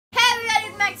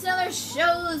back to another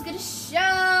show's gonna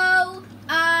show.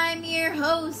 I'm your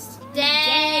host,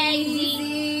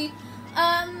 Daisey.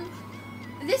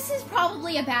 This is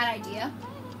probably a bad idea,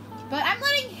 but I'm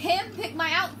letting him pick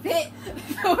my outfit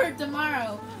for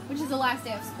tomorrow, which is the last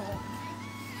day of school.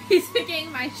 He's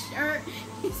picking my shirt,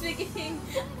 he's picking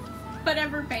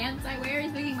whatever pants I wear,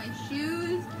 he's picking my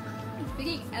shoes, he's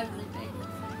picking everything.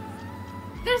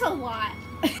 There's a lot,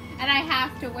 and I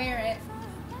have to wear it.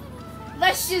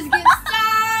 Let's just get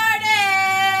started!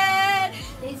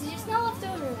 Daisy just got left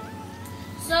over.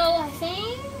 So I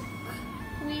think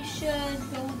we should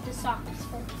go with the socks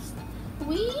first.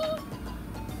 We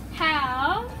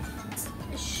have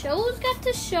shows got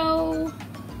to show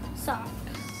socks.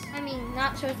 I mean,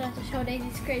 not shows got to show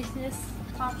Daisy's craziness.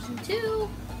 Option 2.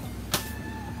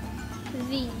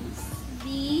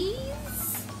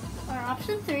 These are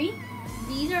option 3.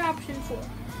 These are option 4.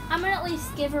 I'm gonna at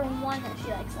least give her one that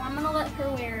she likes. I'm gonna let her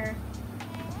wear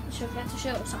the shows got to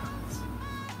show socks.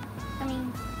 I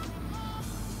mean,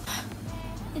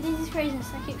 it is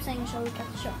craziness. I keep saying shows got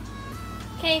to show.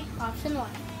 Okay, option 1.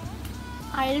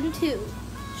 Item 2,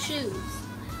 shoes.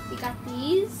 We got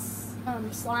these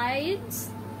slides.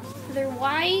 They're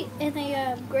white and they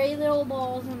have gray little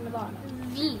balls on the bottom.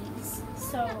 These.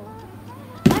 So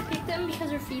I picked them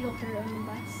because her feet will hurt on the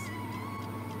bus.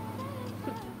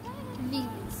 These.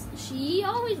 She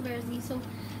always wears these, so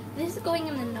this is going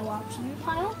in the no option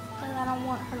pile, because I don't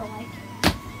want her to like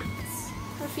it.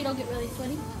 Her feet will get really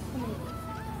sweaty.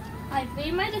 I've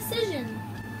made my decision.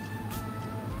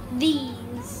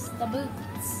 These. The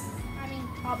boots. I mean,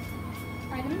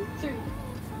 item 3.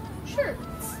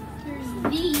 Shirts. There's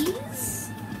these.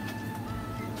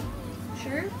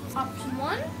 Shirts. Option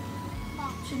 1.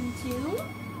 Option 2.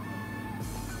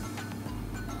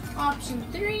 Option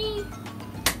 3.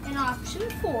 And option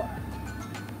 4.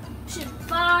 Option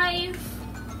 5.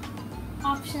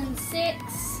 Option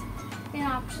 6. And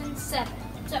option 7.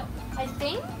 So, I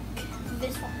think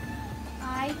this one.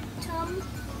 Item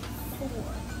 4.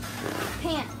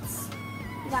 Pants.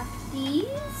 We got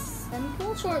these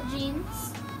simple short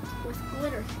jeans with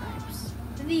glitter stripes.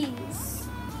 These.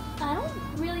 I don't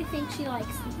really think she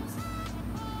likes these.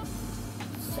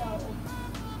 So,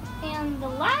 and the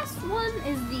last one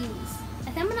is these.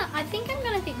 I think I'm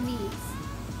gonna pick these.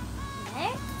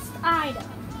 Next item.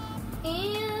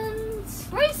 And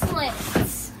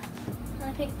bracelets. I'm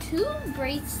gonna pick 2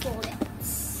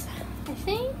 bracelets. I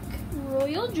think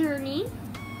Royal Journey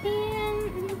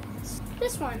and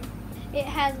this one. It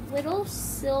has little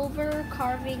silver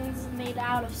carvings made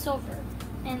out of silver,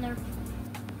 and they're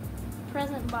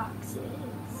present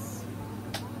boxes.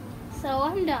 So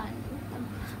I'm done.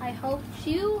 I hope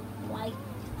you like it.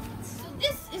 So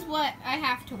this is what I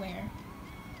have to wear.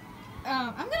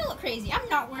 I'm gonna look crazy. I'm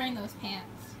not wearing those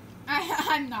pants.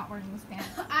 I'm not wearing those pants.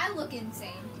 I look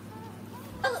insane.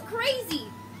 I look crazy.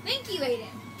 Thank you,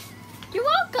 Aden. You're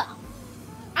welcome.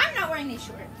 I'm not wearing these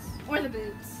shorts or the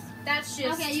boots. That's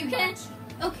just okay. You too can. much.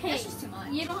 Okay. That's just too much.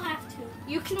 You don't have to.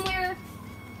 You can wear.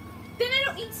 Then I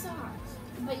don't need socks.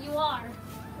 But you are.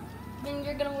 Then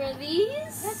you're gonna wear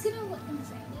these. That's gonna look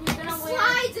insane. You're gonna wear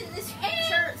slides in this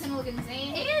shirt's gonna look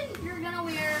insane. And you're gonna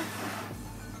wear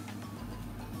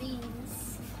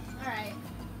these. Alright,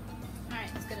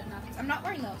 that's good enough. I'm not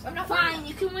wearing those. I'm not Fine, wearing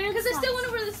you can wear because I socks. still want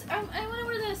to wear this. I want to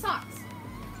wear the socks.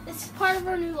 This is part of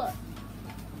our new look.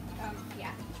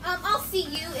 Yeah. I'll see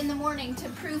you in the morning to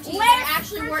prove to you Where's that I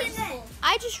actually work at school.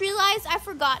 I just realized I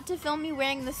forgot to film me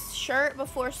wearing this shirt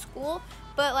before school,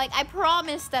 but like I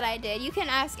promised that I did. You can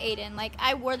ask Aden. Like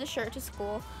I wore the shirt to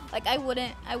school. Like I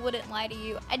wouldn't lie to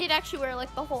you. I did actually wear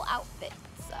like the whole outfit.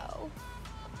 So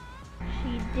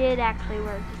She did actually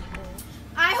wear it to school.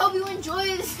 I hope you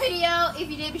enjoyed this video. If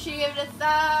you did, be sure to give it a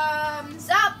thumbs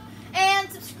up and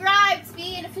subscribe to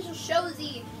be an official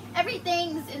Showsy.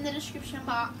 Everything's in the description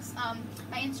box.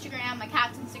 My Instagram, my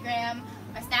cat's Instagram,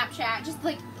 my Snapchat, just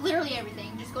like literally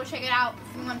everything. Just go check it out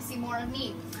if you want to see more of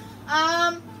me.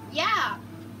 Yeah.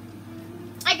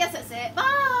 I guess that's it. Bye.